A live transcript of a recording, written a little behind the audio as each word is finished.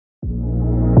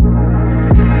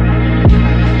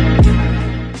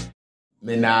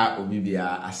mena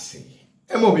obibia ase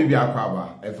ema obibia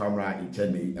kwaba efamra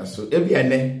ichede so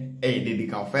ebiene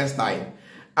dedical first time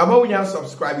ama unya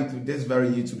subscribe to this very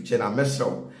YouTube channel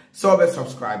meso so be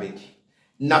subscribe it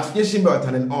notification bell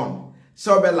turn on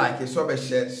so be like it so be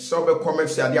share so be comment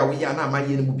share dia we ya na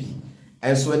amaye ne mu bi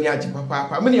enso ani agi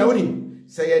papa me ne awoni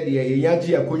say ye de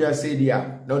yagi akonya say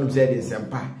dia na onu say de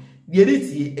sempa de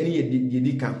editi ene ye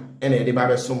dedical ene de ba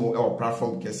be somo e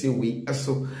platform kese we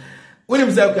so when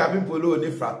him say people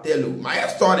the fratello, my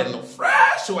story no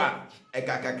fresh one. I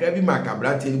kakra bi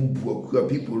makabrante buoku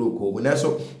people ko na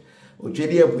so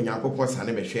otwede e punyakopon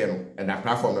sane be hwe no and that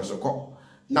platform no so ko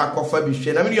na kofa bi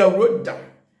hwe na me road da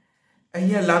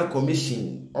and land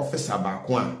commission officer ba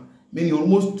ko a me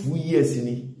almost 2 years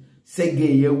ni say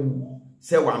ge yewu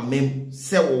say wa mem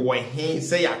say wo he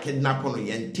say ya kidnap no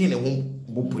ye ntine ho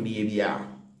bupudi e bia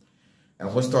and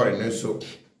ho story no so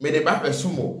me de ba be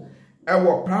sumo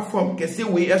our platform can say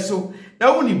we so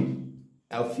now only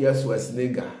Afia Schwar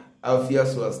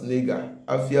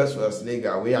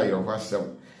we are your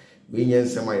wasem we yen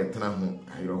sema yetna ho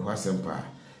your wasem pa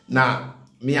na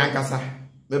me ankasa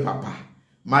me papa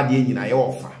ma de nyina ye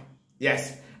ofa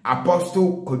yes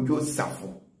apostle Kojo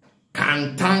Safo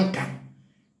kantanka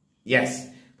yes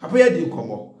papa ya di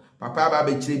komo papa ba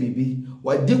be kire bibi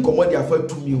wa di komo di afa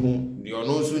tumi ho de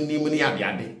ono so nim ni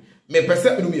ade me pese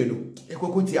enu mienu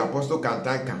ekokoti apostle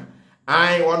kantanka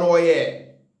ai wono ye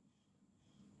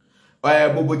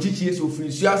bobochichi yesu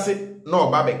frisuase na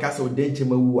oba be kasa odenche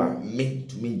mawu a me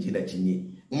tumi nji na chinye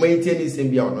umayitie ni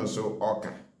sembia ono so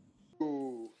oka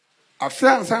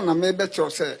afia nsa na me be cho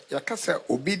se yakasa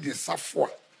obi di safo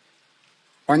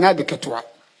onya de ketwa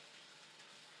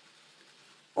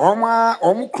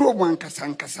omu krobo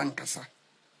ankasa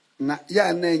na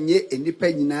ya na nye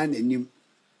enipa nyina na nim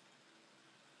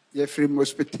ye from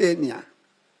Hospitania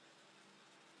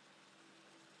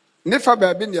nefa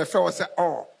baabi ne fe wo se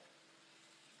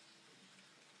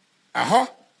aha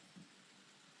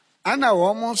ana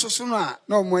wo mo nsoso no a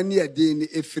na mo ani ade ni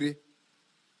efire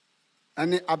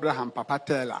ani Abraham papa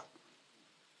Tèàrsfl0w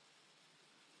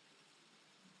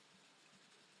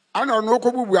ana no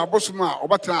ko bubu abosom a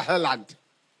obatra Highland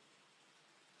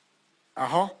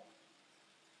aha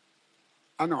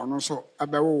ana ono so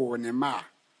abewo ne ma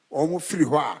omo free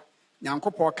ho a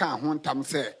nyankopɔ ka ho ntam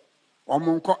se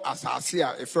omo nko asase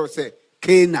a efro se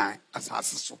Canaan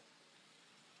asase so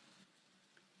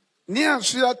ni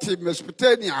anso ya te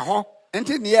Mesopotamia ho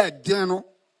enti ne ya den no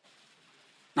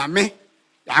na me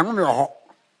ya ngo me ho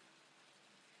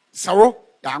sawo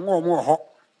ya ngo mo ho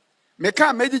me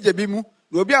ka megije bi mu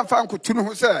na obi amfa nkotu no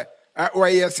ho se o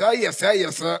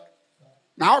yesa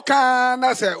na o ka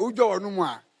na se ujo onu mu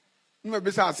a no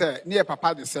be say near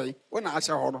papa de say when I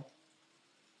say ho no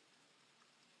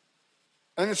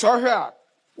en so hwe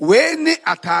we ni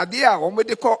atade a wo me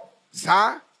de ko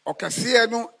sa okase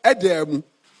no edamu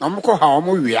na mo ko ha wo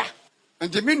mo wia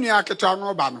enti me nua keto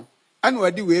no ba no ana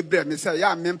wadi we bre me say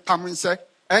ya me mpam nse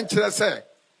en kire say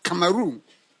Cameroon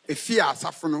efia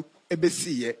asafo no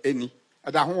ebesiye eni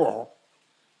ada ho wo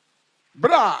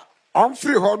bra on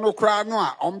free ho no kra no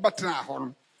a on betena ho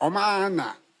no o ma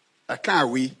na aka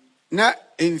we na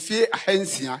enfie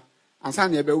ahansia ansa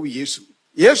na ebe wo Yesu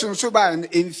nso ba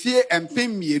enfie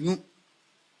empem mienu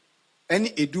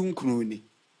ani edunkunu ni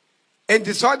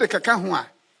enti so de kaka ho a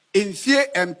enfie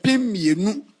empem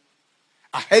mienu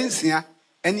ahansia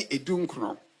ani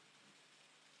edunkunu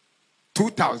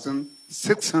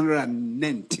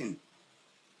 2619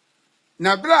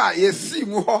 na bra yesi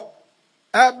mu ho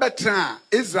ebetra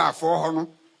Israel fo ho no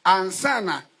ansa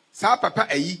na sa papa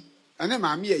ayi ane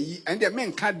maami ayi ende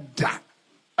menka da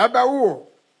abawo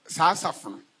sa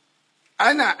asafo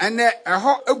ana ene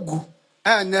eho egu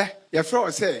ene ye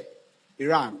fro se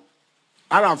Iran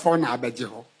Arab fo na abeje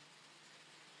ho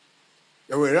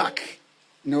ye Iraq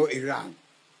no Iran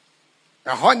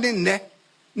eho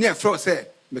ne fro se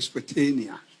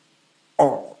Mesopotamia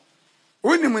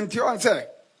woni munti on se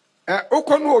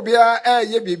okono obia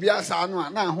ye bibia sa no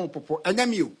na ho popo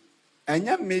enyame o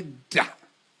enyame da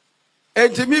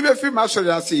enti mi be fi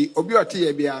masorasi obi ote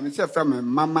ye bia me se from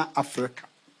Mama Africa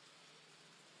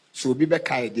so obi be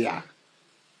kai dia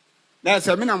na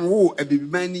se me na wo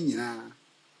abibiman ni nyina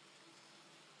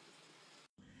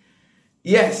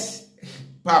yes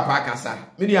papa kasa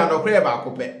me dia no kre ba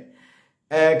ko pe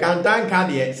kantanka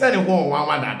de se ne ho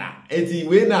wanwa dada enti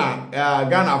we na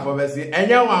Ghana for be say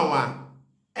enya wanwa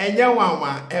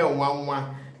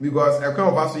wanwa because e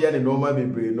kwa so ye ne normal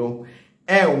bebre no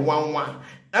wanwa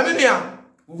na me dia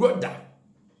roda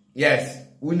yes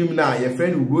unim na your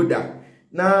friend roda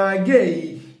na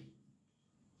gay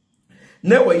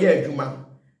na we ye adwuma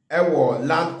e wo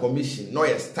land commission no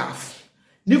your staff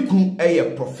ne kun eye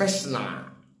professional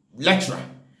lecturer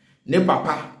ne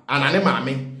papa ana ne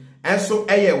maame enso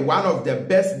eye one of the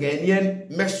best Ghanaian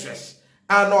mistress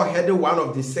and no headed one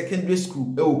of the secondary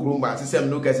school e okromba se sem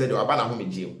no kese de waba na ho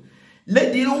megiem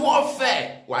lady no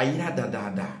warfare wa yira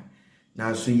dadada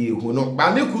na so ye hu no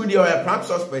ba ne kun de o prime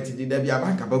suspect de da bia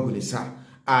banka bagulisa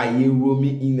ye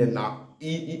roaming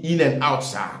in and out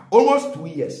sir almost 2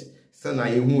 years so na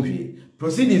ye hu hwe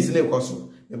proceedings ne koso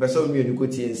the person we ko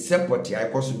tie separate I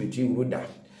koso between Roda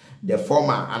the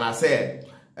former and I said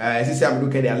this am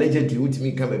look at the allegedly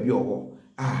ultimate come be owo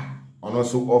ono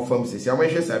so ofam sisi am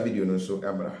hwe sa video no so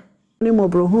emra ni mo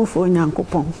bro hu fo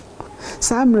nyankopon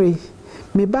samre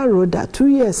me ba Roda 2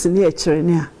 years ni e kire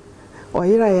ni a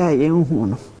oyira ya ye hu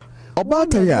no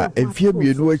Obata ya efie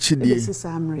mienu achidie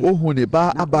ohu ne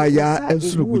ba abaya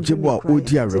ensuru gujemu a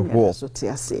odi areho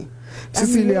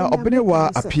Cecilia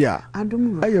Obenewa Apia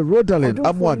eye Rodalyn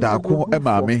Amuada ko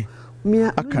emame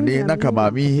akane na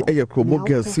kamami eye Kromo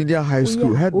Girls Senior High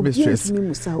School headmistress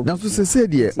na so sese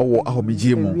de owo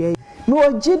ahomijemu me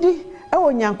ogidi e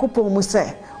onyankopon mu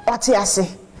se ote ase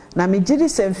na me gidi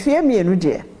se mfie mienu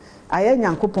de aye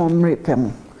nyankopon mre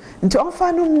pem nti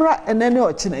onfa no mra enene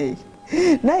ochine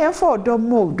na yefo odom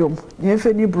modom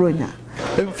yefe ni bronya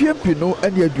mfie pino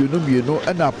ene aduonu mienu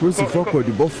na prosifo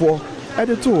kwadibofo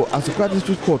edito Asokwa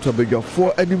District Court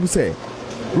obedwafo anim se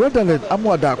Rodalyn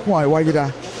Amuada ko ai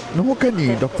wayira no ho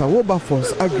kani Dr.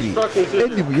 Wilberforce Agri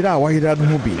enim yira wayira no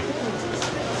ho bi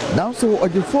now so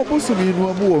ogefo bosumi no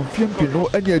amu wo mfie pino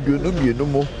ene aduonu mienu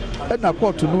mo na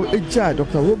court no eja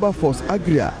Dr. Wilberforce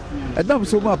Agri Edam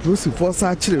so ma prosifo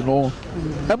sa kire no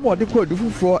emo de ko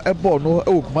adufufo ebo no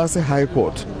e Kumasi High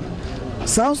Court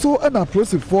sanso na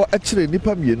prosifo kire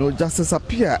nipa mienu Justice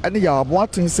Apia ene ya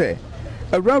amoaten se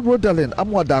Rodalyn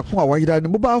Amuada ko awahira ne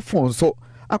mobile phone so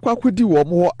akwakodi wo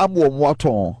mo amo mo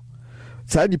aton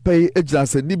sa nipa yi ejina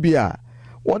se nibia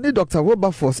woni Dr.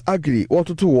 Wilberforce Agri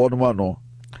wototo wo no no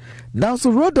now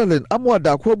so Rodalyn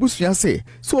Amuada ko abusua se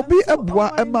so obi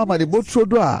ebua emama ne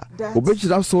botrodo a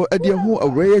obejira so ade hu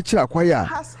awreye kira kwaya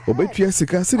obetua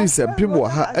sika series empim wo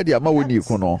ha ade ama woni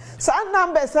ko no sa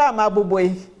number sa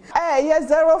maboboi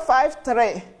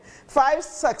 053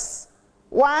 56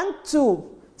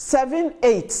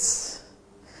 1278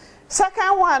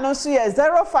 second one also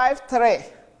 053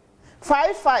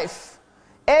 55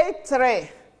 83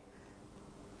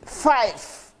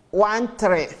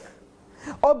 513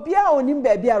 obia onim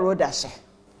ba bia Roda hye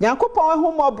nyankopon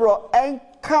hu mobro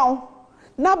enkan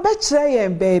na be kire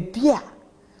yen ba bia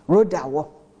Roda wo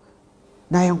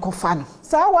na yenkofa no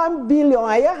sa 1 billion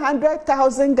aye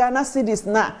 100,000 Ghana cedis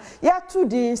na ya to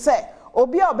di say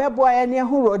obia obebo aye ne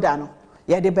hu Roda no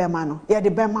ye de be ma no ye de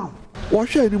be ma wo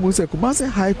hwe ni mu se Kumasi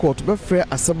High Court be frɛ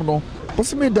asem no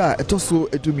posime da etoso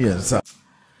edumiensa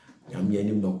yam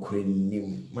yanim no kore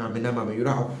nim ma me na ma me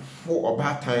yura fo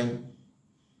obatan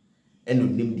eno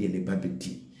nim de ne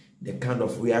babeti the kind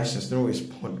of reactions no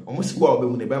respond almost go be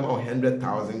ne be ma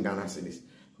 100,000 Ghana cedis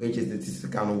which is the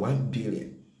statistical 1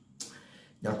 billion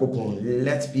yakopon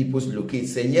let people locate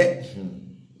say yeah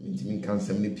mean can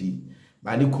some pi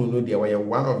but the kuno there were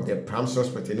one of the prime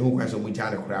suspects who can so much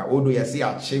an cry although you see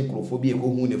a check crophobia go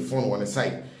who the phone on the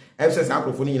side FSS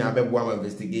microphone in a bebo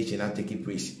investigation and take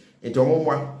place into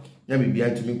momwa na me bia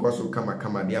ntumi nkoso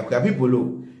kama dia kwa people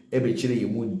lo ebe chire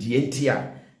yemu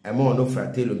dientia emo no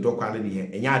fratello ndokwa ne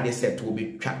de enya ade set wo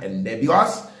betwa ende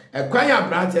because ekwan ya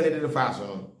branch ne de fa so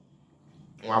no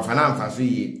wa fa na mfa so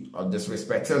yi of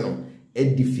disrespect no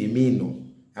edifemi no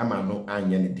ama no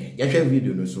anya ne de ya hwe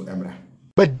video no so emra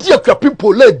but dear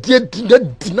people let dear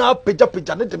dina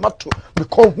peja ne de mato me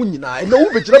kon hu nyina e na wo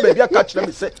begira ba bia ka kire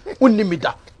me se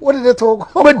unimida what did they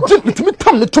talk but me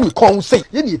tam ne to me kon say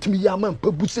ye ne etimi ya man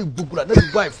pabu se bugura na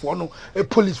dubai fo no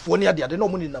police fo ne ade no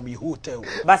mo ni na me hotel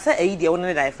ba se eyi de won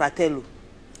ne da fratello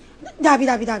dabi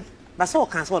ba se o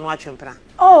kan se won atwempra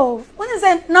oh what is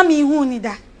it na me hu ni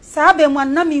da sa be mu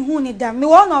na me hu ni da me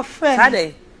one of friend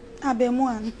sade abemu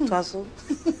an toso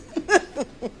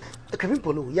Kevin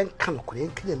Polo, young Kanoko,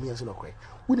 and Kenyan no quay.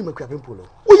 Would you Kevin Polo?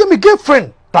 Oh, you my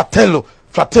girlfriend, Fratello.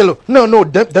 No,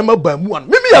 them a Bermuan.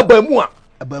 Maybe a Bermuan.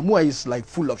 A Bermuan is like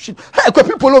full of shit. Hey,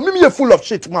 Kevin Polo, maybe a full of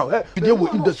shit, man. You deal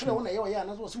with industry.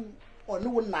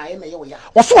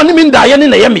 Also, I mean, Diane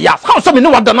in the Yemi. How some know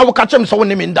what the now catch him so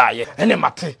name in die. And a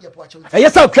matter.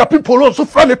 Yes, I'll Kevin Polo so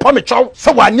from a pomichow.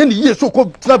 So I nearly years so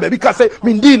called because I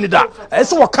mean, Dinida. I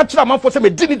saw a catch a man for some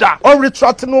Dinida. All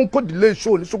retracting on put delay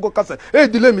show. So go cast. Hey,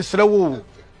 delay Mr. Wo.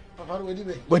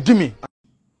 But Jimmy.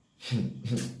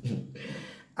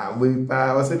 We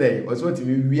was today was what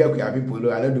we are people and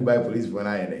not Dubai police for an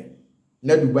eye.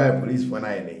 Not Dubai police for an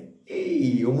eye.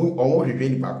 Hey, almost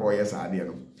 20 pack or yes, I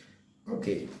did.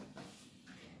 Okay.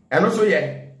 And also,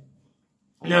 yeah.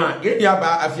 Now, if you have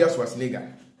Afia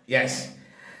Schwar, yes.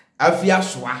 Afia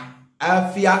Schwar.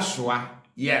 Afia Schwar,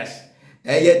 yes.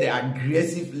 The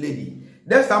aggressive lady.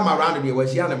 This time around, they were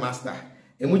she and the master.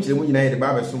 And which the woman in the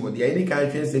barber somebody, any kind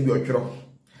of things they be a true.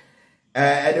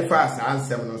 And the first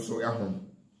answer, so at home.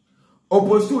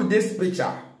 Opposed to this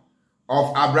picture of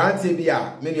Abraham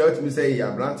Tebia, many of me say,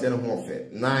 Abraham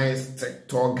Tebia, nice,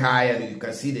 tall guy, and you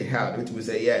can see the hair, which we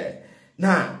say, yeah.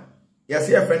 Now, you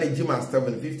see a friend Jim and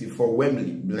 754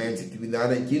 Wembley, blended with the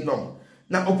other kingdom.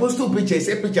 Now, opposed to picture,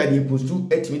 say picture, the opposed to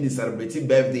 8 minutes celebrating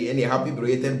birthday, any happy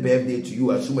belated birthday to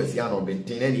you, as soon as you are not been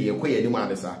any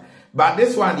anyone, sir. But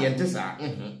this one, the entire,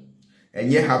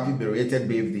 and yeah, happy belated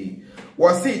birthday.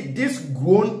 Was it this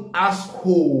grown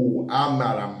asshole,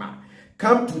 Amarama,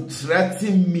 come to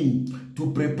threaten me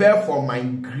to prepare for my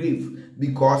grave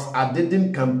because I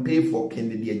didn't campaign for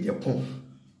Kennedy in Japan?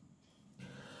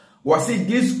 Was it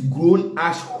this grown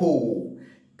asshole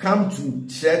come to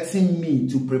threaten me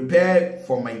to prepare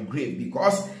for my grave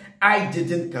because I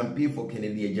didn't campaign for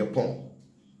Kennedy in Japan?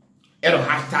 And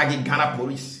hashtag Ghana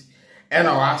police and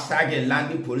hashtag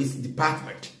Landing Police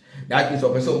Department. That is a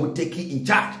person who take it in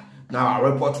charge. Now I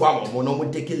report one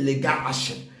will take legal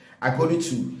action according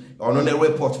to on the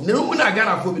report. No one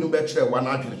Ghana for better one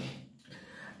actually.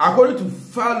 According to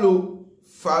follow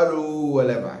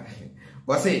whatever.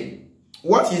 But say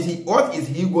what is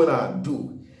he gonna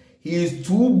do? He is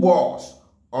 2 balls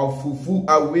of fufu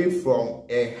away from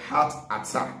a heart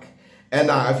attack. And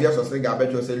now Afia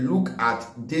Schwar say, look at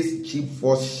this cheap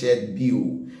force shed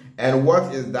bill. And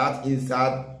what is that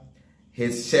inside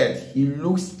his shirt? He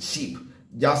looks cheap,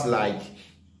 just like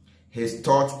his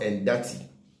thoughts and dirty.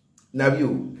 Now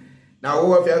you. Now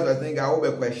what Afia Schwar I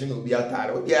will be question will be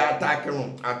attacked. Yeah,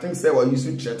 attacking. I think say what you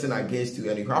should threaten against you,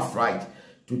 and you have right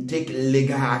to take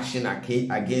legal action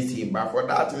against him. But for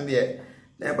that in there,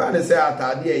 never say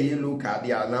atade you look at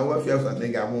there. Now what Afia Schwar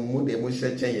I'm the most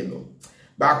you know.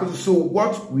 But so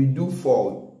what we do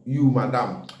for you,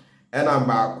 madam, and I'm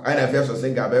back, and Afia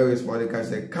Schwar very small can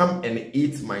say, come and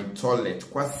eat my toilet.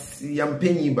 Kwasi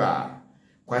ampenyi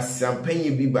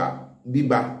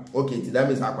biba. Okay, that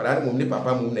means I mum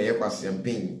papa mum na ye kwasi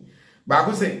ampenyi.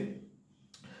 But say,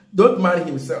 don't marry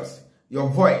himself. Your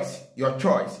voice, your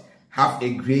choice. Have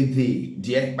a great day,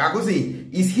 dear. But say,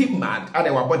 is he mad? And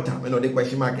they were bottom, the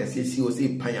question mark and say,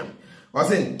 payam. I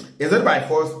saying, is it by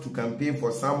force to campaign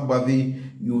for somebody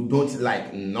you don't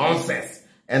like? Nonsense.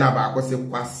 And about say,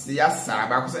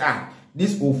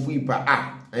 this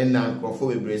ofuipa and now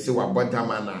Crawford will say what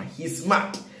bottom he's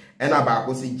smart. And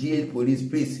about say, jail police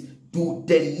please do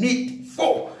the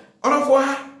needful. All for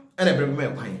her and I bring me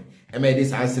a pine. And made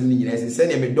this answer me and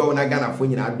send him a door and Ghana for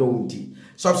you. I don't.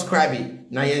 Subscribe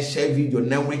now and share video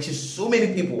now reaches so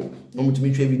many people. No to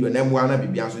me share video now wanna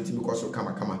be answered because of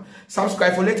come.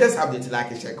 Subscribe for latest updates,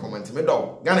 like and share, comment me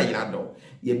dog. Ghana you know.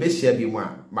 Ye best share be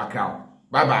one Macau.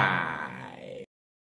 Bye bye.